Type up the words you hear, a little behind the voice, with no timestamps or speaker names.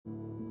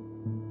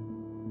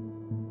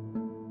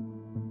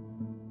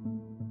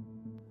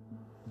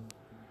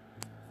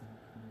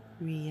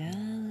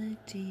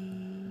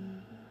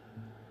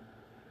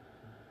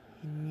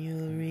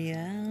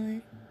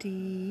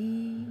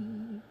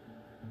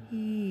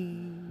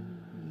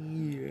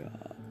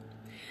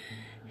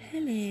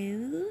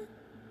Hello,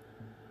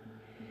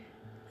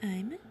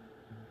 I'm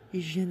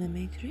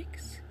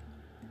Genamatrix.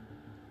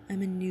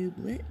 I'm a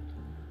nooblet.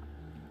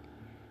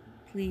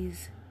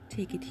 Please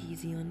take it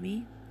easy on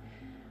me.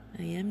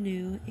 I am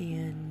new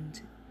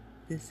and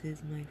this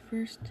is my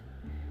first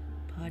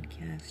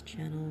podcast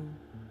channel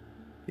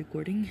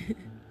recording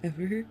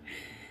ever,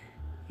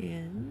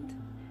 and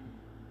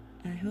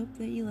I hope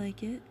that you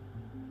like it.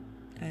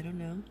 I don't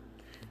know.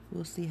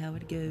 We'll see how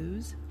it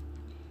goes.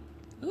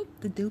 Oh,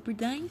 the Doper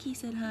Danky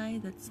said hi.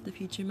 That's the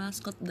future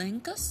mascot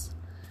Dankus.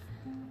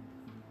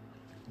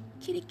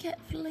 Kitty cat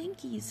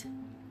flankies.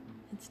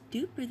 It's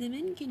Duper the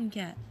Minkin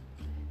cat.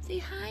 Say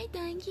hi,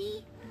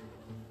 Danky.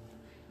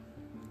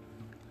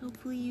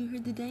 Hopefully you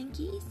heard the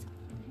Dankies.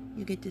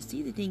 You'll get to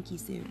see the Dinky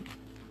soon.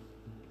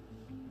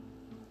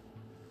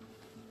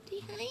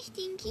 Say hi,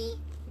 Stinky.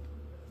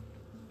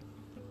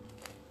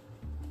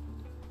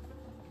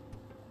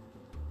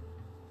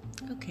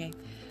 Okay.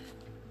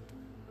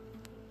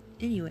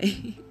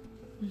 Anyway,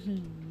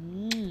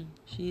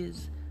 she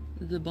is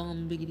the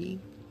bomb biggity.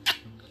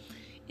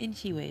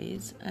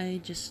 Anyways, I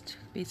just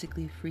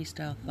basically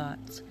freestyle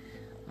thoughts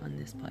on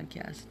this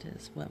podcast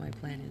is what my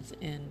plan is,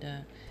 and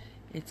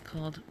it's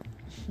called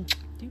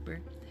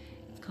Duper.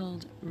 It's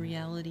called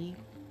Reality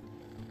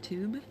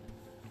Tube.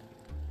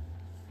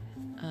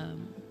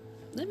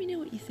 Let me know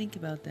what you think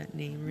about that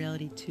name,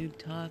 Reality Tube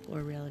Talk,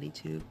 or Reality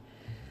Tube,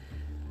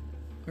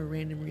 or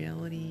Random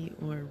Reality,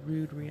 or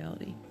Rude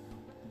Reality.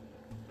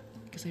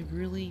 Because I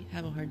really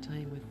have a hard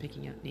time with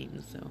picking out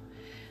names, so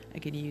I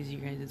could use you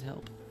guys'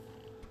 help.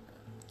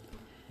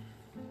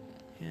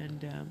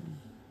 And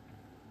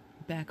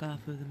back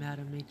off of the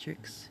Madam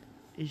Matrix,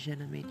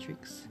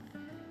 Genamatrix.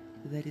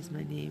 That is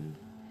my name.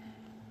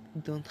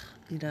 Don't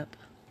it up.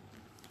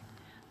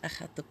 I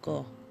have to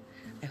go.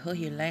 I hope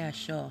you like our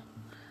show.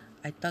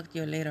 I talk to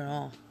you later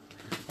on.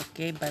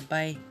 Okay, bye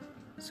bye.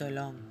 So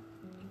long.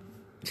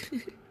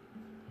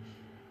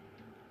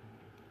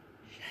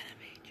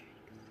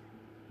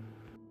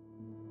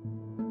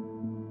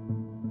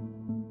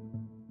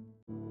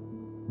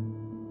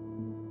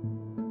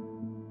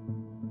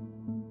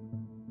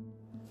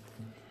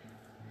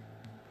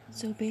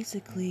 So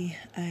basically,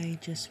 I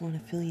just want to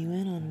fill you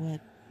in on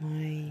what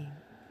my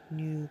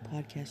new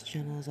podcast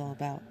channel is all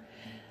about.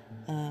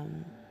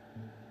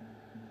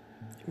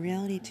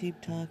 Reality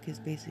Tube Talk is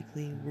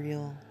basically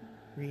real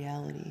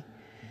reality.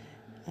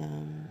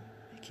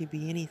 It could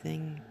be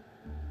anything.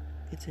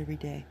 It's every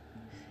day.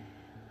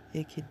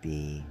 It could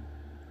be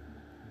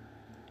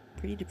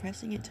pretty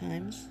depressing at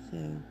times, so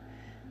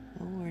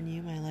I'll warn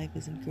you, my life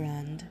isn't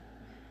grand,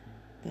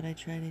 but I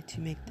try to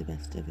make the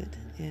best of it,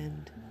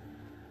 and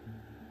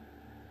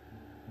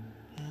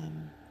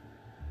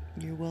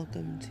you're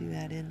welcome to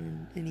add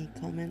in any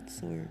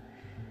comments or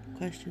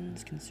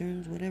questions,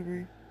 concerns,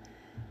 whatever.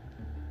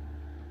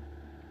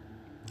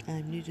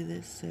 I'm new to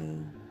this, so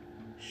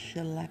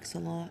chillax a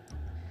lot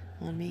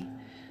on me.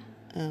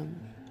 I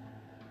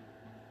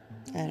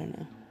don't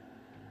know.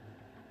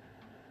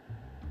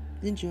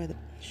 Enjoy the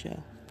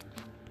show.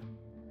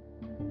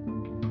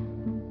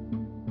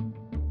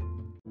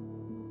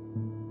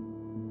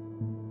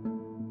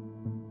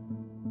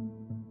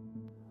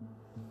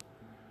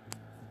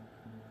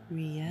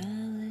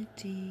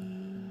 Reality.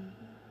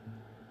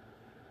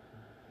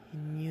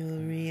 In your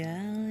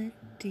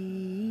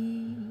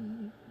reality.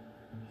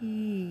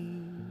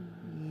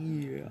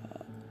 Yeah.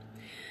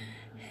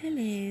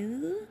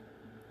 Hello.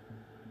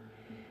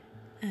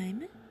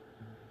 I'm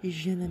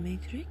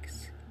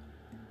Genamatrix.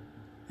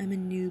 I'm a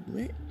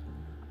nooblet.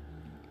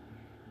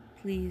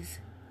 Please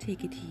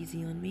take it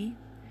easy on me.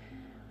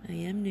 I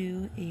am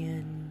new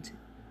and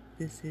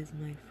this is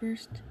my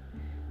first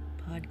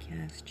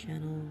podcast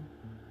channel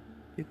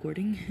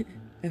recording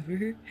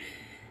ever,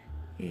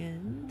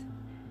 and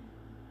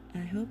I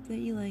hope that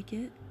you like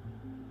it.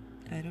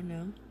 I don't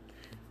know.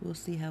 We'll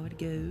see how it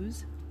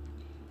goes.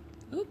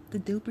 Oh, the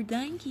Doper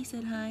Danky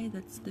said hi.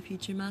 That's the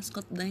future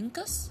mascot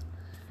Dankus.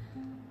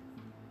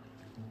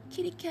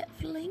 Kitty cat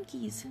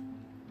flankies.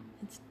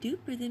 It's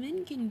Duper the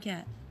Minkin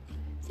cat.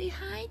 Say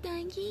hi,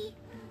 Danky.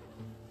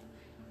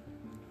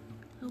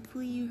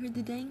 Hopefully you heard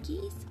the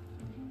Dankies.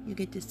 You'll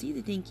get to see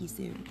the Dinky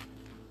soon.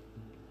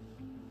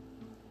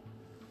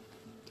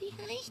 Say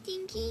hi,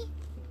 Stinky.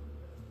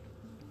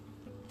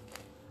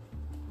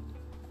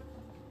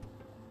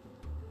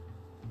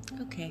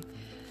 Okay.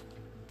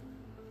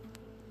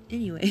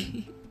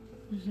 Anyway,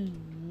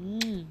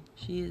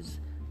 she is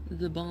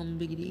the bomb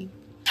biggity.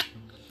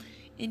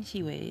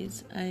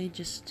 Anyways, I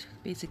just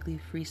basically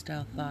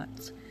freestyle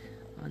thoughts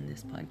on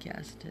this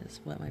podcast is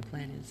what my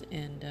plan is,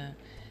 and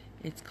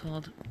it's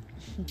called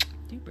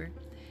Duper.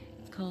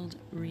 It's called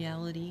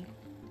Reality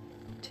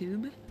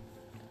Tube.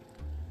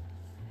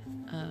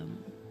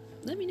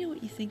 Let me know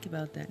what you think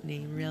about that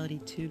name, Reality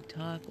Tube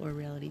Talk, or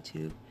Reality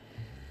Tube,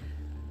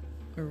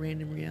 or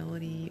Random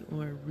Reality,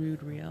 or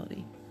Rude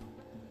Reality.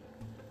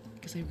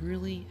 Because I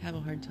really have a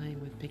hard time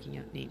with picking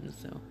out names,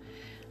 so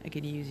I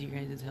could use you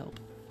guys' help.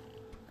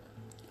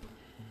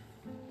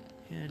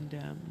 And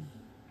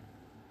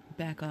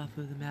back off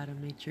of the Madam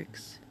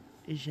Matrix,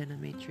 Jenna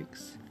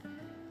Matrix.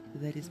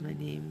 That is my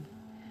name.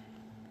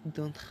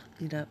 Don't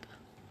it up.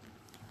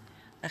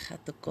 I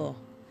have to go.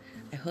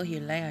 I hope you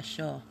like our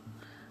show.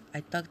 I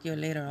talk to you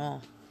later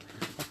on.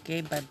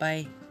 Okay, bye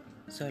bye.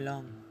 So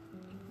long.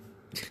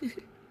 Jenna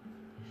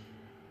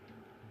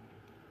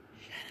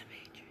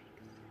Matrix.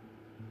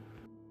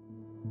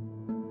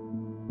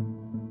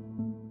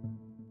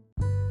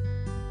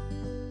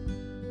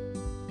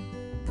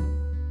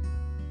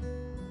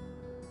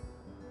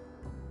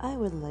 I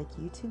would like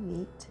you to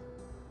meet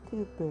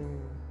Duper.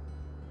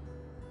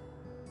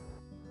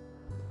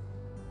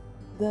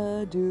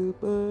 The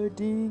Duper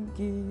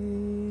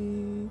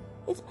Dinky.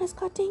 It's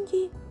Mascot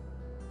Dinky.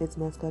 It's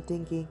Mascot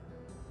Dinky.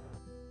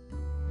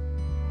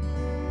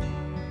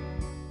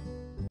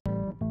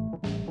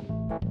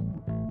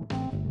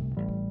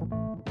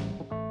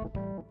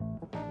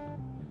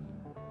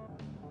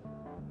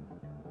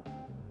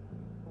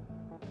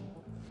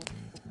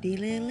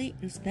 Dilly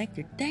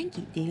Inspector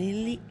Danky.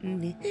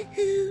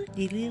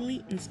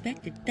 Dilly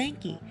Inspector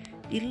Danky.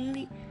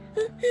 Dilly.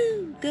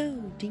 Go,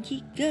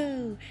 Dinky,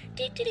 go.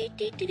 Go,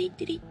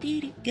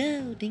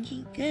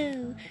 Dinky,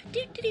 go.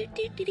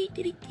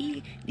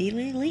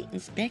 Dilly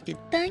Inspector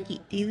Danky.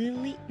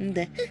 Dilly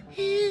the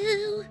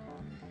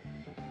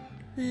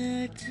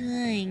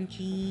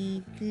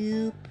Danky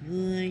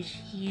Duper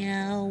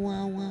Show.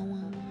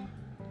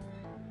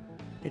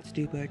 It's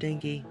Duper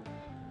Dinky.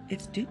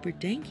 It's Duper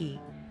Dinky.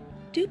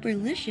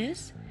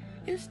 Duperlicious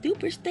and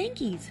Duper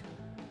Stankies.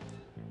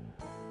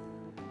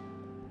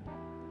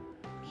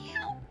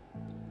 Meow.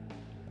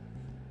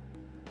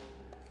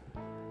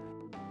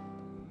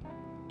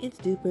 It's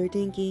Duper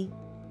Dinky.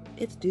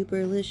 It's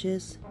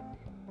Duperlicious.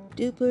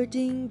 Duper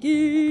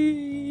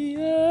Dinky.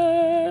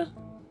 Yeah.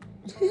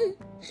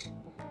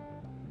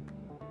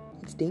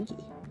 It's Dinky.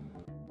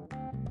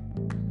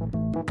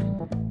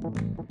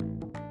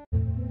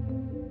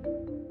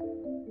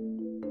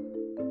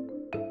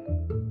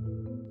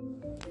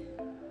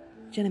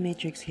 Jenna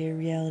Matrix here,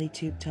 Reality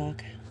Tube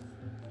Talk.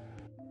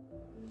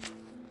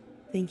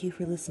 Thank you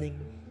for listening.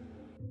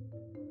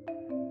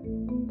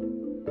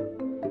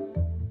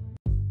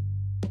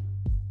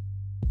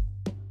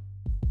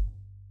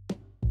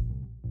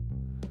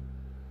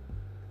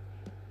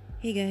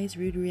 Hey guys,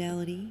 Rude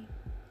Reality,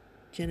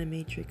 Jenna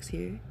Matrix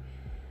here.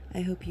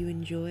 I hope you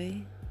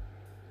enjoy.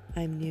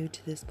 I'm new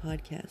to this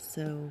podcast,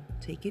 so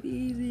take it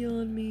easy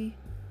on me.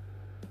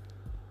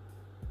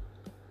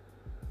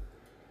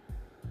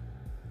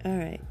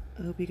 Alright,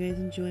 I hope you guys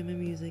enjoy my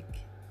music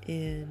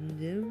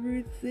and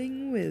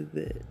everything with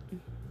it.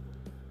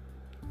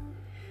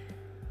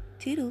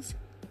 Toodles.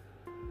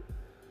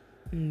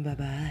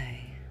 Bye-bye.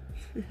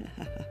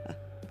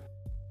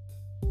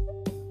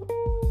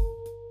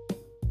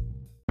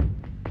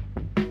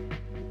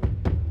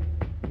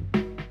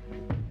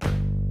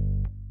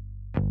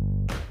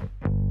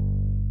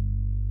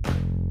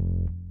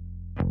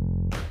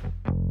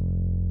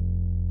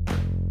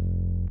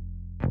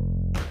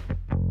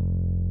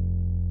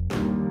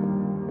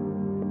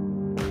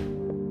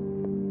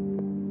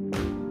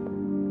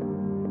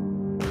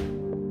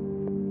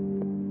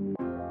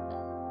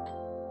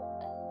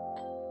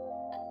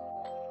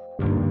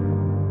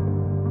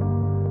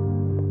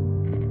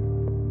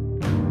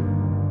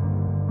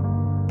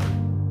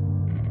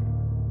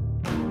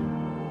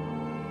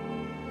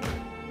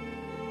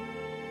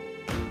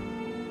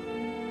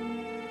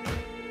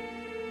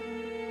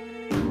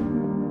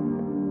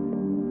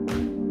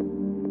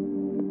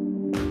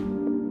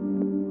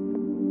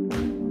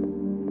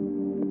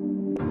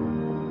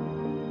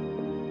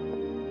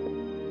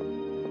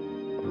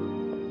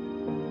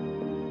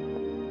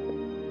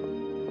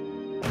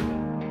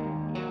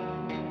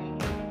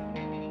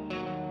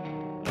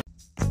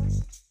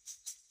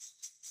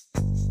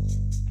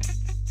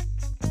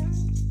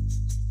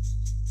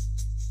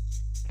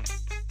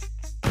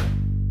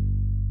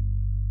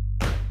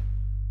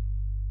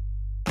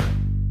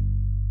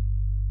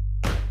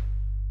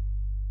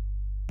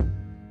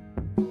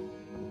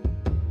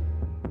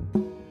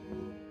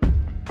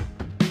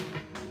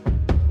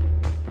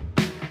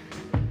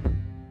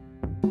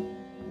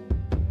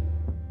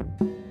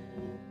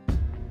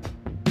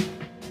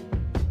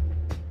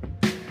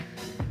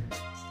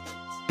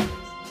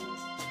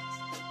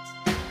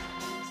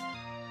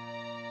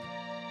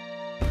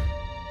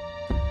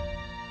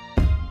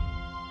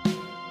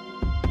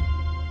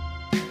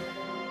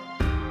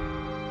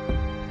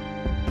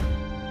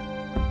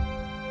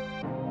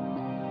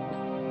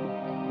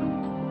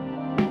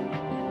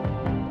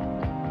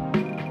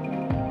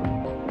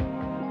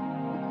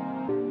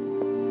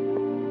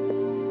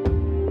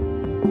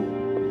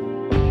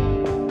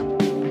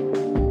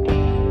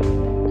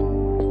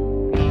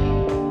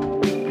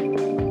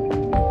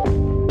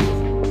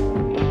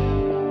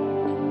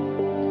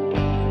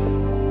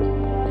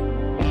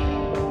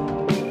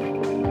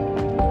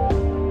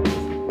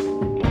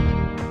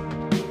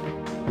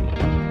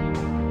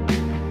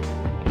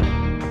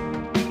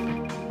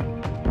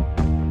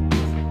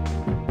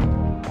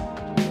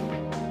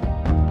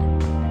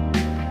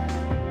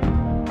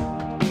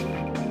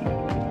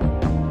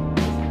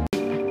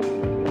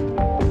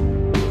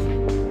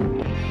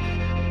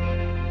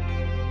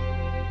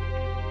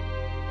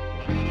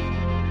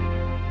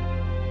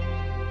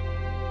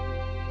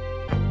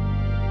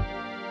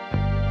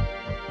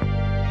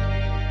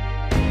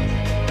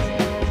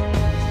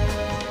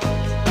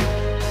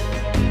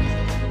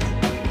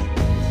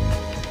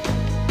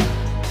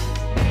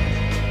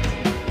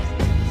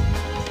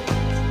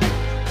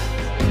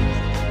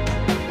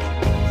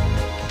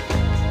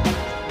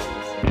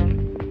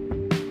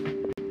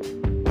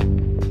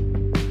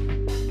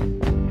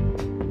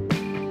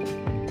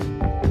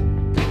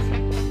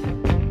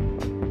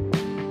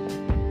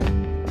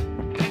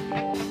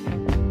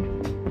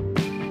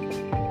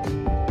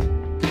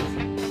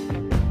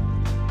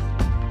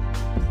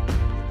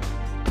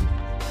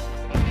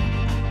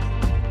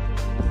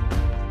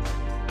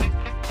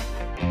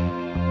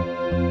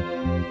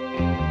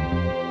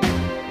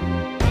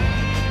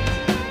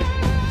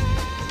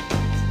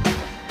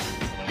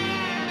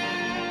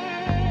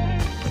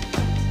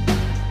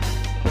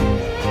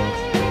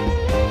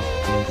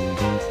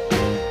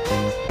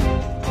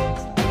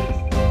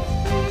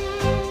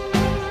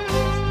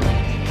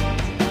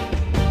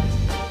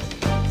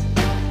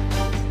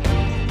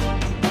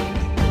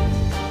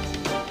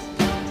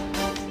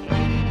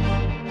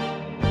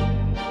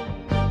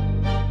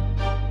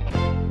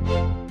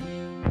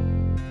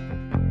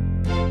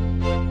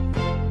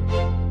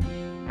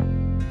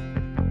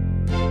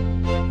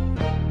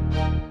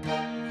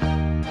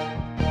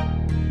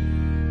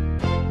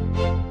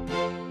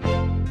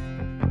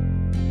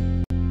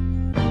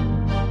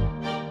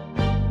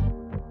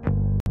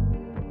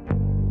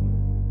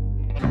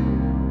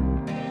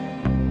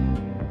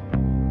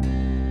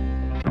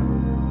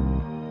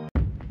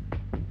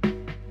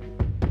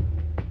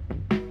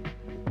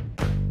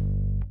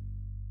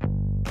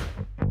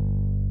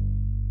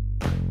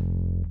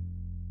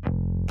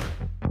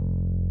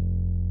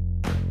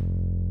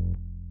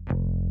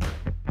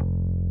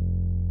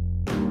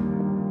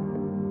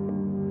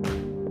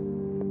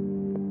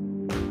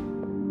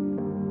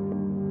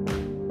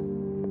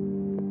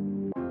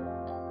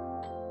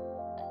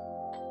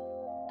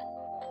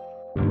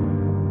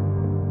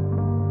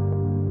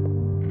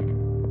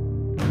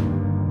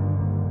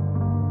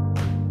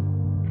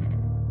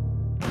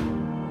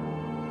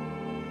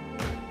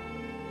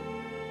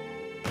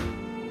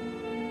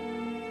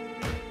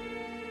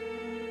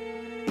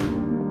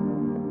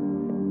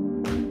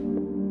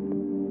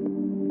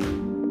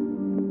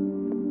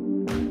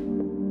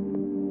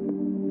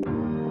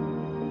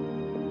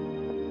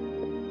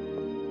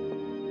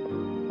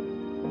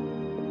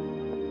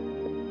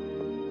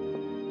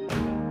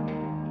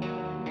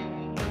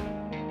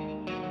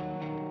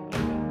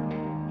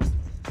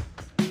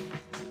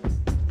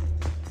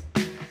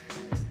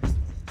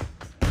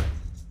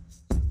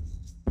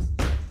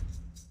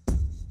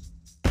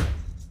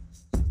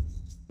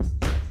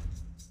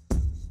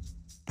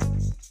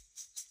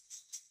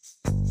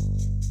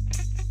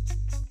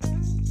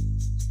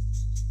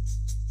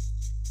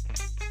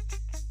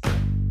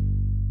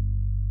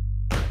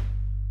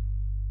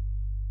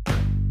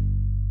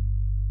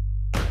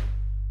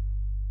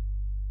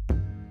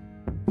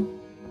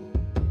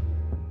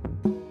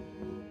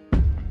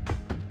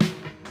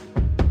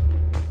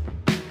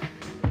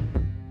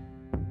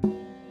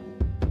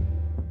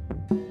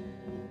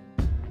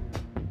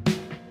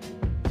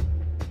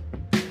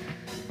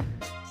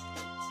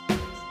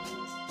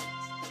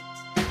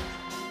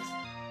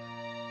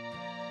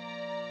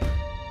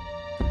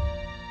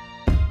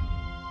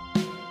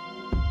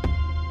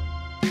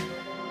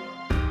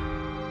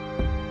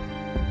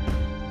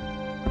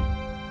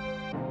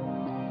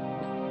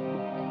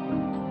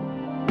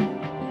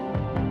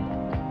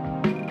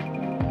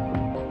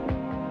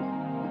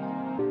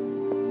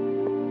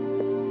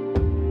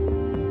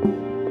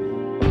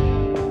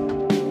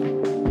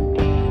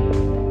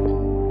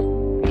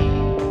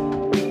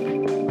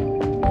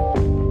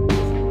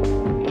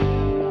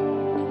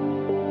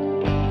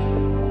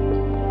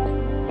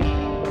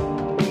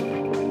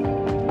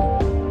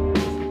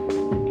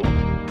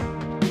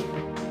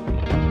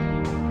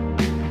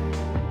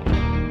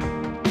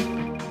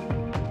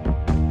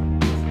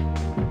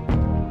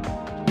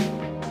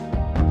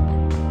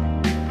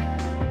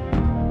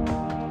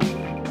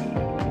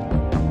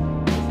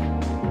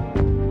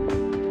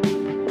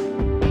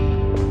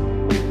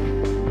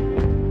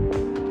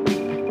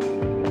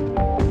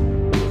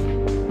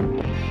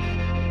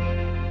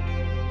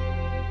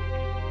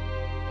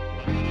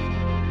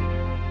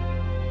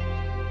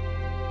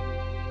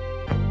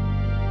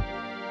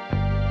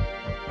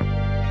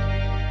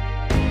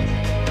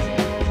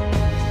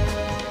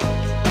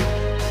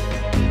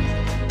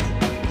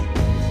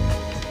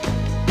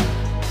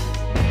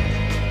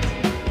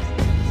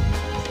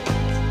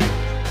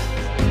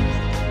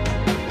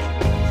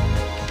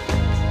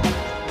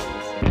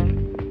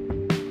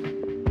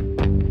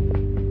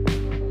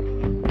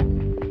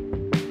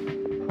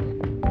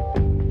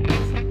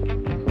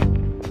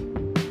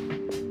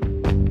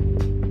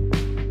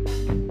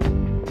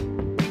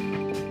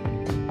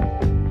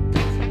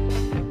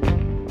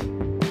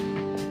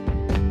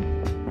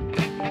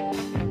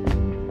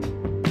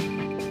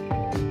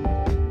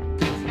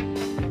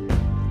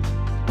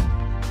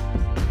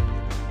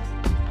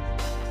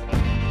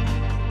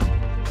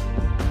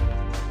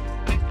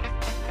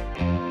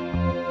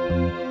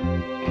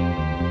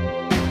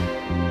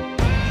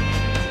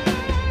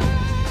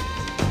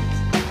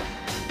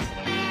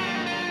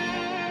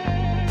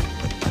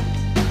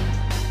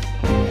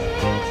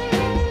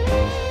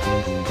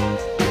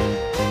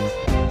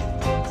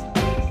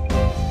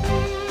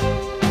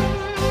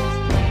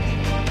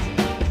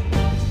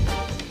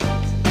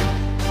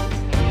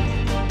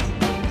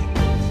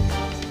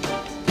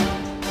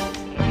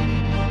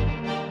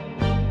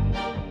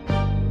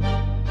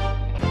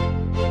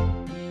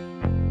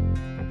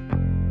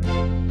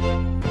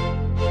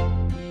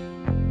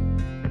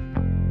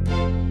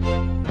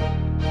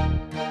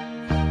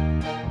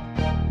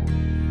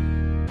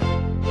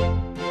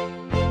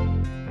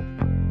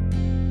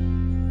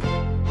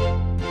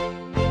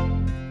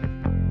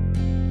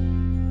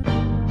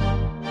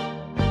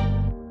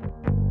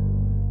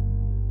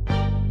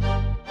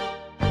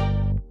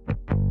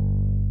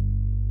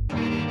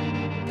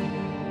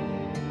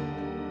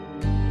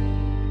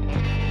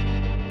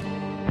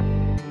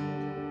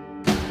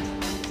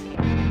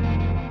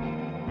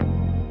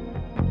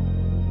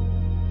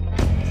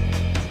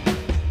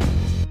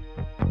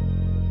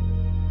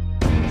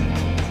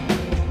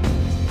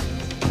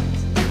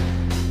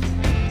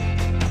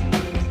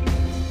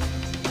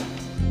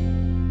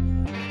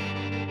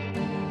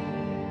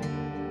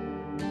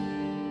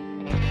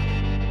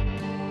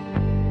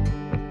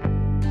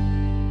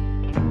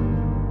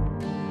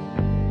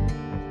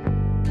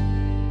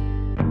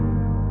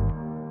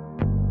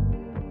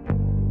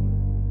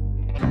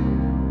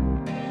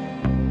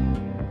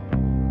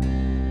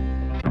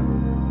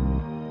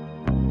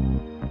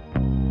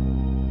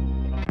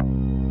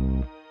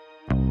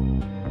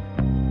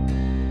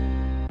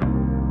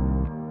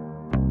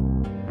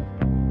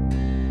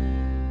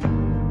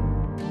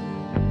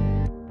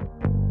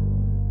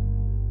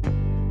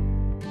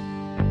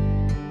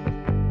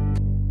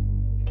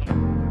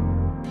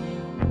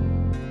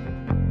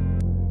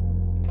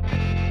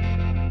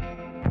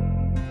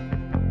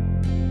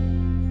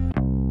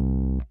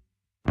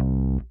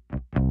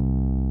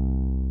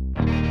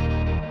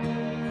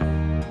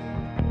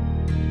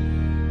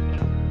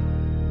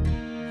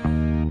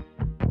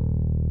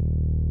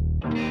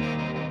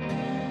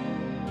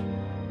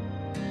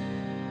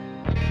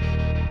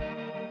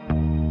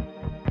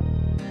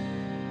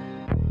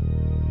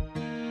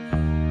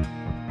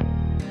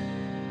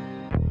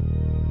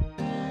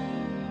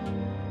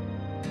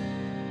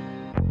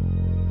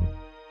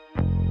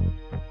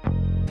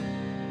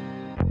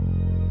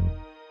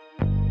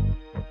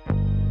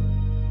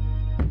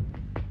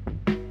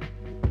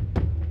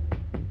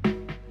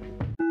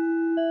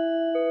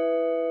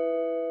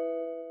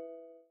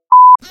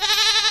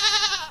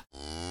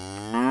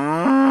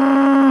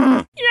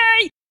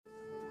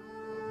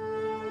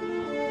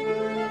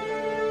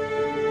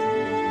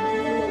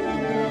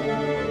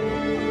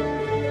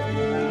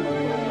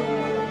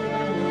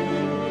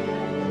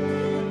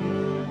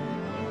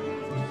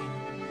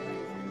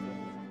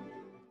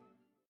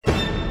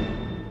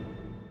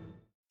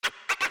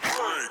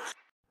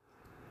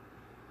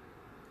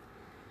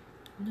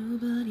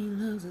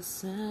 a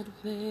sad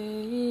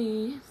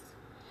face.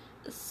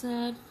 A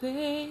sad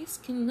face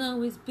can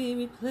always be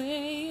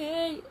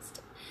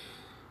replaced.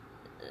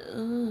 I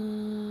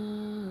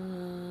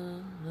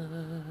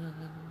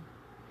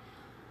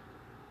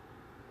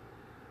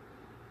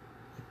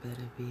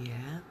better be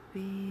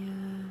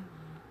happier,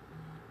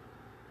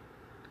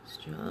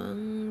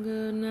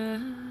 stronger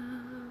now.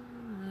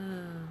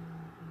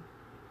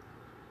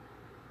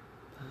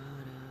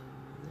 Part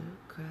of the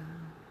crowd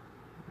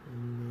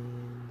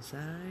and inside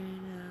out.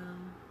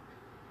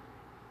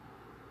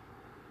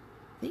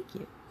 Thank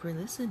you for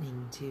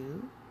listening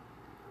to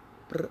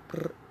The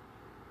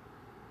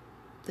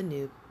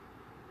Noob.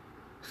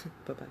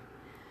 Bye-bye.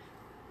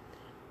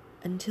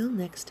 Until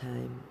next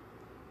time,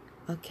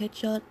 I'll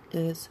catch y'all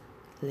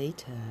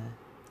later.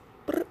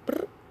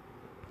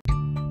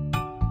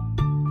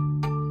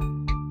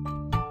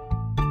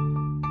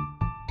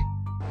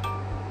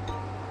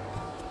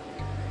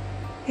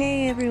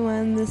 Hey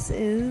everyone, this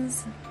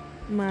is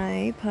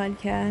my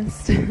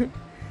podcast.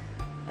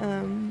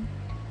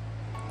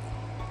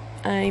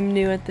 I'm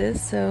new at this,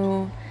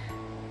 so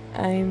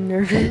I'm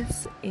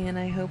nervous, and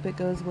I hope it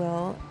goes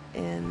well.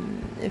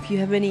 And if you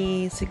have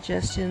any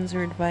suggestions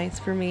or advice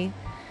for me,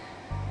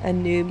 a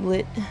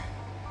nooblet,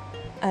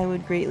 I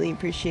would greatly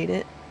appreciate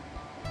it.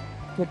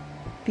 But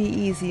be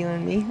easy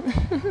on me.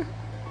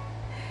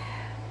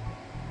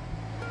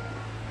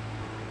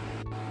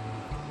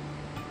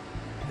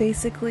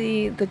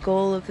 Basically, the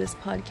goal of this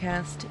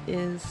podcast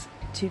is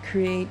to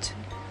create,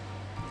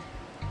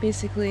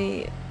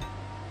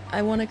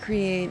 I want to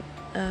create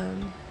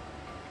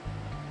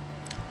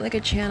like a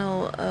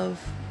channel of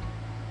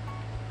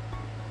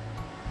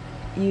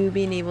you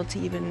being able to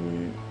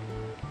even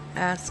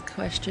ask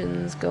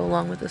questions, go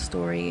along with the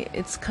story.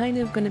 It's kind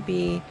of going to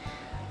be,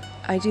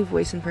 I do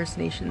voice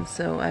impersonations,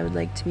 so I would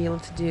like to be able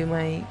to do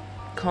my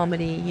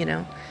comedy,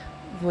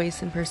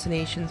 voice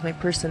impersonations, my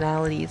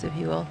personalities, if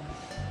you will.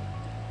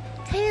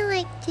 Kind of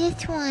like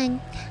this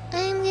one.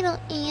 I'm little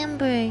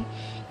Amber,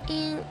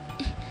 and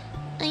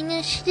I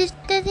know she just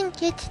doesn't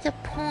get to the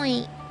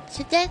point.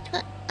 So that's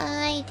what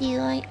I do.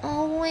 I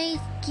always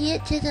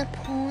get to the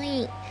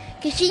point,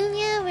 'cause she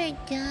never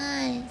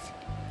does.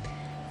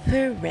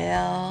 For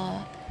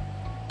real.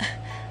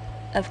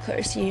 Of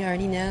course, you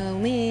already know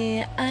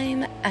me.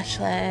 I'm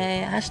Ashley.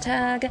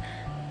 Hashtag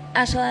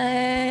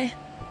Ashley.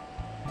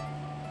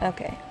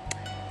 Okay.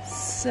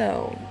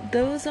 So,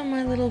 those are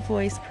my little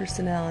voice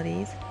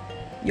personalities.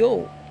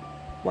 Yo,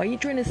 why you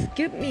trying to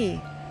skip me?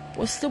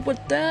 What's up with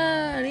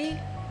that, eh?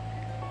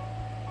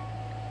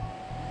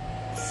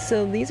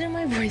 So these are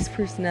my voice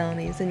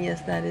personalities, and yes,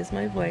 that is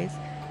my voice.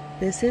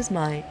 This is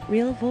my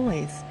real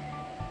voice.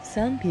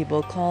 Some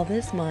people call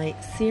this my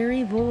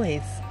Siri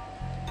voice.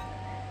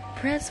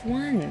 Press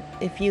 1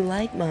 if you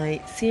like my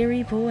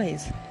Siri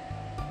voice.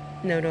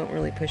 No, don't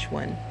really push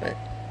 1, but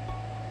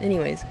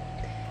anyways.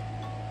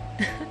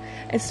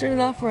 I started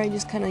off where I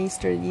just kind of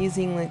started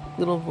using like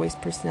little voice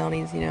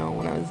personalities,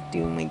 when I was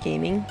doing my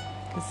gaming,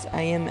 because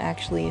I am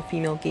actually a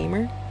female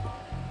gamer.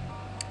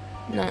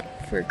 Not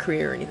for a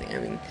career or anything, I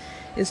mean,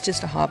 it's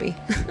just a hobby.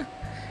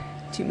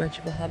 Too much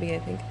of a hobby, I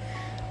think.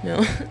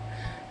 No.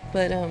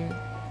 But,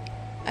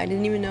 I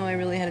didn't even know I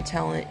really had a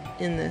talent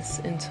in this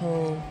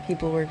until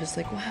people were just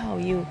like, wow,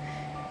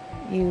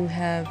 you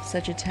have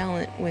such a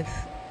talent with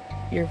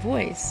your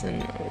voice,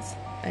 and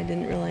I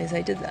didn't realize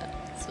I did that,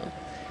 so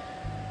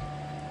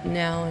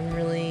now I'm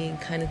really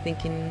kind of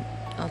thinking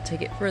I'll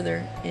take it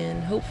further,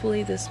 and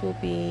hopefully this will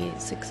be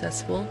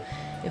successful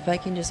if I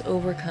can just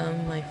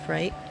overcome my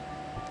fright.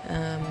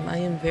 I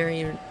am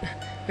very,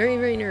 very,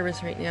 very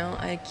nervous right now.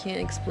 I can't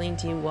explain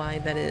to you why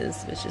that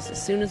is. It's just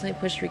as soon as I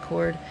push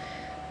record,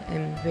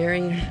 I'm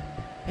very,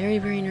 very,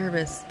 very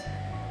nervous.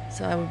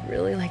 So I would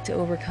really like to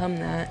overcome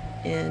that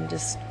and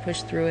just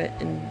push through it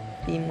and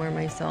be more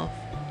myself.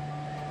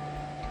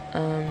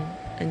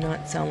 And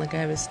not sound like I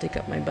have a stick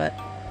up my butt,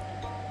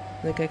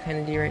 like I kind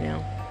of do right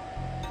now.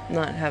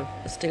 Not have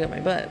a stick up my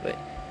butt, but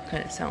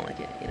kind of sound like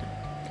it,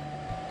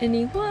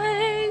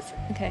 Anyways,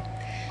 okay.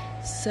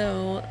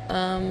 So,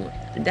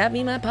 that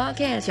be my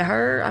podcast, you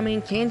heard? I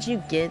mean, can't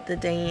you get the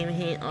damn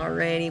hint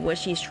already? What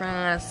she's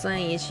trying to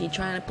say, is she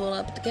trying to pull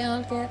up the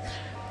podcast?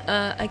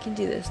 I can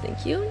do this,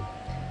 thank you.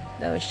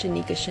 That was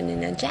Shanika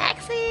Shanina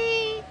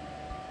Jackson.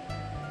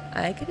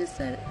 I could have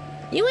said it.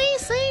 You ain't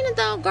saying it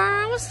though,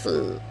 girl. What's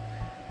up?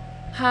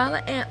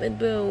 Holla at me,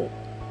 boo.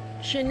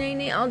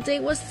 Shanina all day,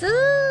 what's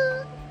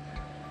up?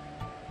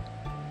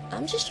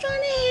 I'm just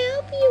trying to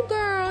help you,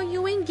 girl.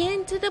 You ain't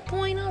getting to the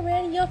point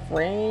already. You're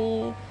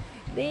afraid.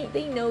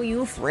 They know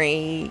you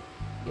afraid.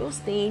 Your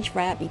stage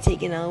fright be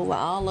taking over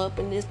all up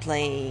in this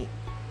play.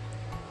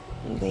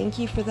 And thank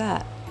you for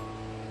that.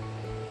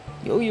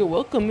 Yo, you're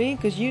welcome, man,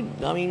 because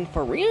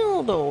for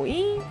real, though,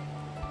 eh?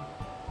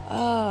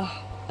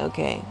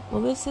 Okay.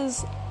 Well, this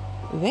is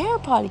their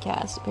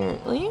podcast,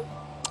 apparently.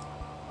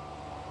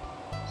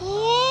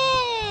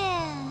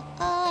 Yeah,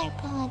 our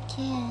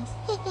podcast.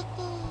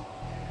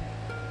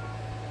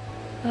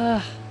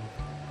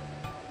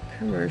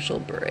 Commercial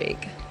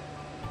break.